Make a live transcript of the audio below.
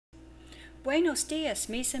Buenos dias,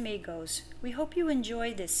 mis amigos. We hope you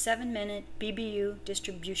enjoy this 7-minute BBU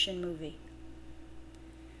distribution movie.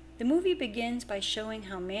 The movie begins by showing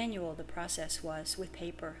how manual the process was with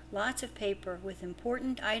paper. Lots of paper with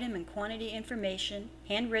important item and quantity information,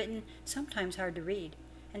 handwritten, sometimes hard to read.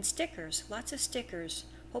 And stickers, lots of stickers,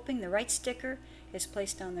 hoping the right sticker is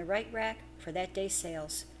placed on the right rack for that day's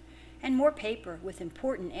sales. And more paper with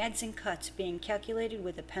important adds and cuts being calculated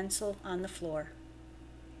with a pencil on the floor.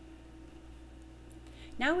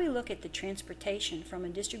 Now we look at the transportation from a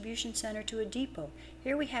distribution center to a depot.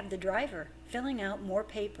 Here we have the driver filling out more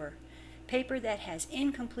paper. Paper that has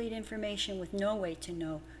incomplete information with no way to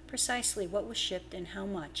know precisely what was shipped and how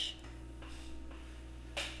much.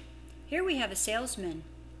 Here we have a salesman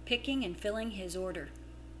picking and filling his order.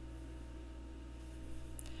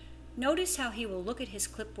 Notice how he will look at his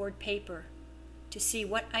clipboard paper to see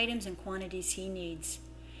what items and quantities he needs.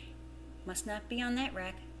 Must not be on that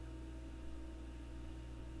rack.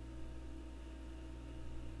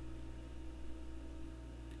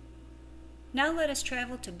 Now let us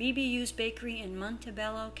travel to BBU's Bakery in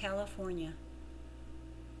Montebello, California,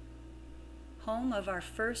 home of our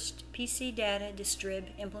first PC Data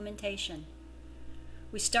Distrib implementation.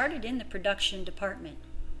 We started in the production department.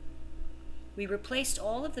 We replaced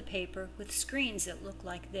all of the paper with screens that look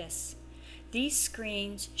like this. These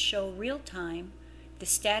screens show real-time the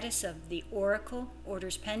status of the Oracle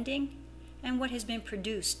orders pending and what has been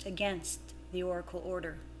produced against the Oracle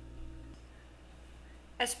order.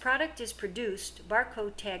 As product is produced,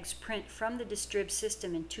 barcode tags print from the Distrib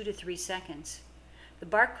system in 2 to 3 seconds. The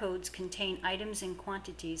barcodes contain items and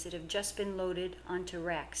quantities that have just been loaded onto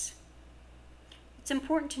racks. It's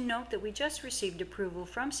important to note that we just received approval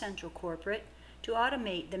from Central Corporate to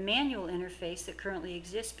automate the manual interface that currently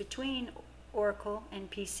exists between Oracle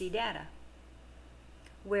and PC Data,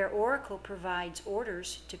 where Oracle provides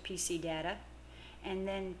orders to PC Data, and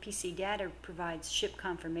then PC Data provides ship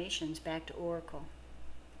confirmations back to Oracle.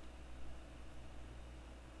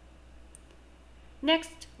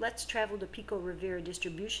 Next, let's travel to Pico Rivera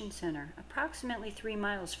Distribution Center, approximately 3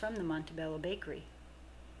 miles from the Montebello Bakery.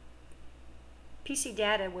 PC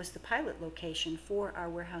Data was the pilot location for our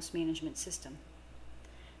warehouse management system.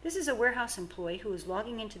 This is a warehouse employee who is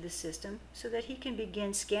logging into the system so that he can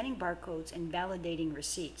begin scanning barcodes and validating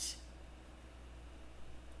receipts.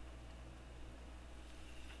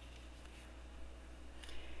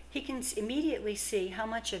 He can immediately see how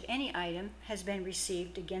much of any item has been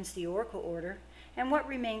received against the Oracle order and what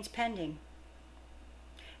remains pending.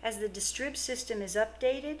 As the Distrib system is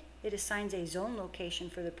updated, it assigns a zone location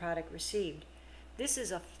for the product received. This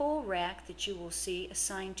is a full rack that you will see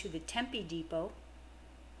assigned to the Tempe depot,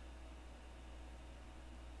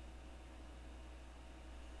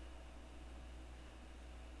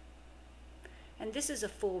 and this is a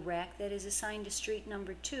full rack that is assigned to street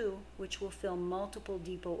number 2, which will fill multiple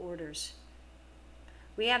depot orders.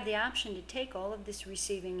 We have the option to take all of this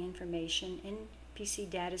receiving information in PC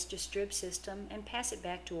Data's Distrib system and pass it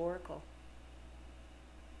back to Oracle.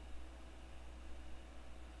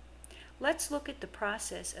 Let's look at the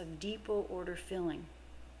process of depot order filling.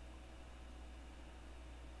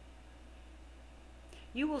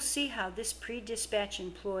 You will see how this pre-dispatch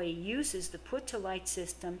employee uses the put-to-light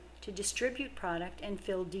system to distribute product and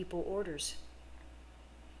fill depot orders.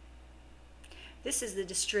 This is the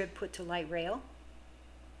Distrib put-to-light rail.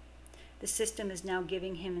 The system is now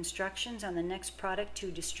giving him instructions on the next product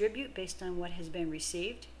to distribute based on what has been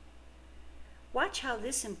received. Watch how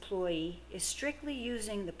this employee is strictly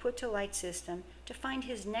using the put-to-light system to find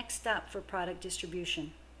his next stop for product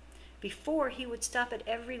distribution. Before, he would stop at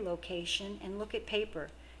every location and look at paper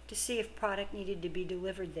to see if product needed to be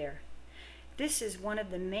delivered there. This is one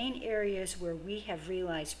of the main areas where we have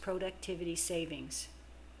realized productivity savings.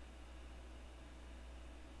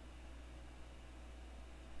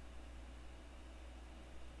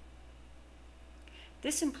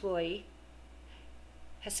 This employee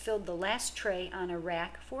has filled the last tray on a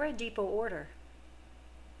rack for a depot order.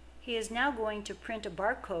 He is now going to print a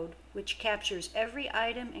barcode which captures every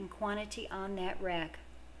item and quantity on that rack.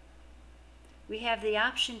 We have the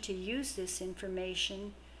option to use this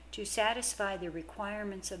information to satisfy the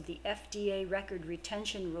requirements of the FDA record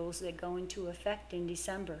retention rules that go into effect in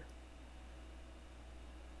December.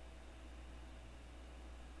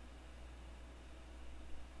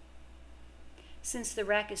 Since the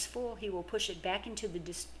rack is full, he will push it back into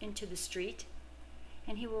the street,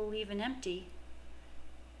 and he will leave an empty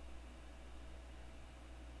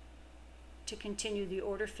to continue the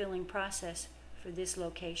order filling process for this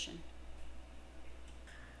location.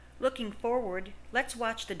 Looking forward, let's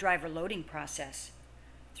watch the driver loading process.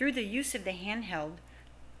 Through the use of the handheld,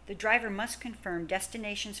 The driver must confirm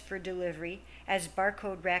destinations for delivery as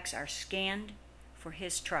barcode racks are scanned for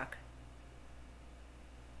his truck.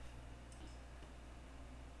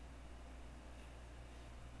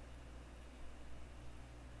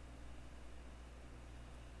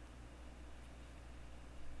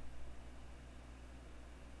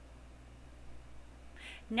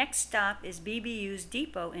 Next stop is BBU's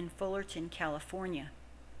depot in Fullerton, California.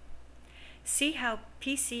 See how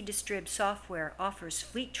PC Distrib software offers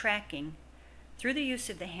fleet tracking through the use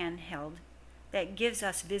of the handheld that gives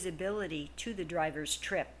us visibility to the driver's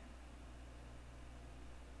trip.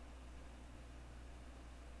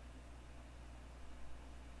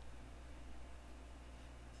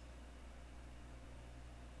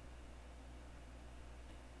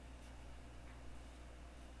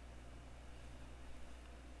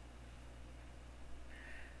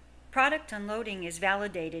 Product unloading is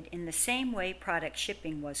validated in the same way product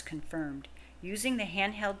shipping was confirmed. Using the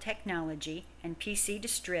handheld technology and PC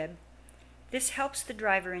Distrib, this helps the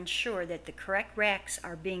driver ensure that the correct racks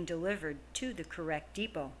are being delivered to the correct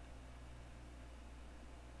depot.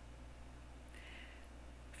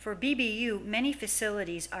 For BBU, many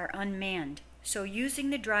facilities are unmanned, so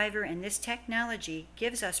using the driver and this technology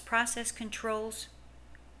gives us process controls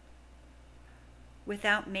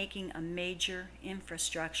without making a major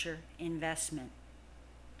infrastructure investment.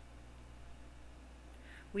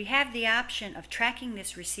 We have the option of tracking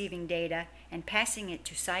this receiving data and passing it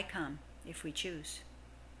to SICOM if we choose.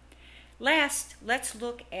 Last, let's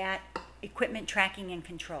look at equipment tracking and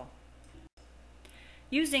control.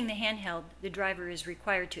 Using the handheld, the driver is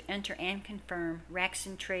required to enter and confirm racks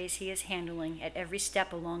and trays he is handling at every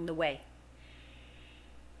step along the way.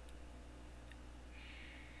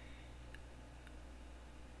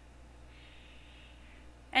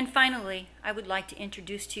 And finally, I would like to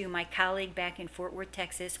introduce to you my colleague back in Fort Worth,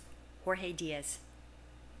 Texas, Jorge Diaz.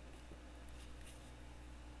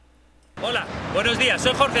 Hola, buenos días,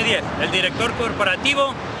 soy Jorge Diez, el director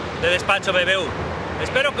corporativo de Despacho BBU.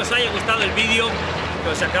 Espero que os haya gustado el vídeo que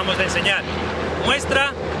os acabamos de enseñar.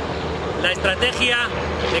 Muestra la estrategia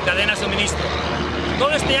de cadena suministro.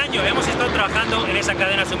 Todo este año hemos estado trabajando en esa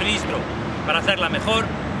cadena suministro para hacerla mejor,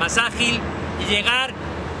 más ágil y llegar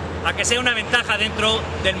a que sea una ventaja dentro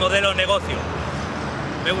del modelo de negocio.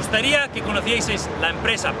 Me gustaría que conocieseis la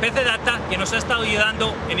empresa PC Data que nos ha estado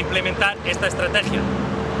ayudando en implementar esta estrategia.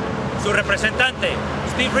 Su representante,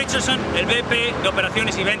 Steve Richardson, el VP de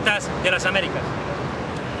Operaciones y Ventas de las Américas.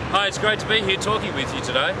 Hi, it's great to be here talking with you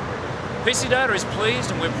today. PC Data is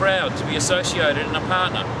pleased and we're proud to be associated and a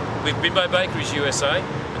partner with Bimbo Bakeries USA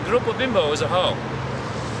and Grupo Bimbo as a whole.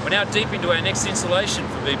 We're now deep into our next installation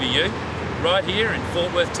for BBU, right here in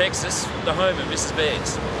Fort Worth, Texas, the home of Mrs.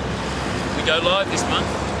 Bairds. We go live this month.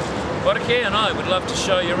 Bodake and I would love to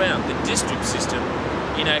show you around the Distrib system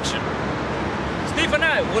in action. Steve and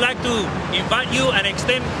I would like to invite you and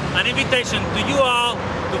extend an invitation to you all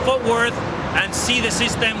to Fort Worth and see the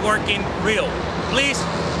system working real. Please,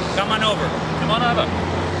 come on over. Come on over.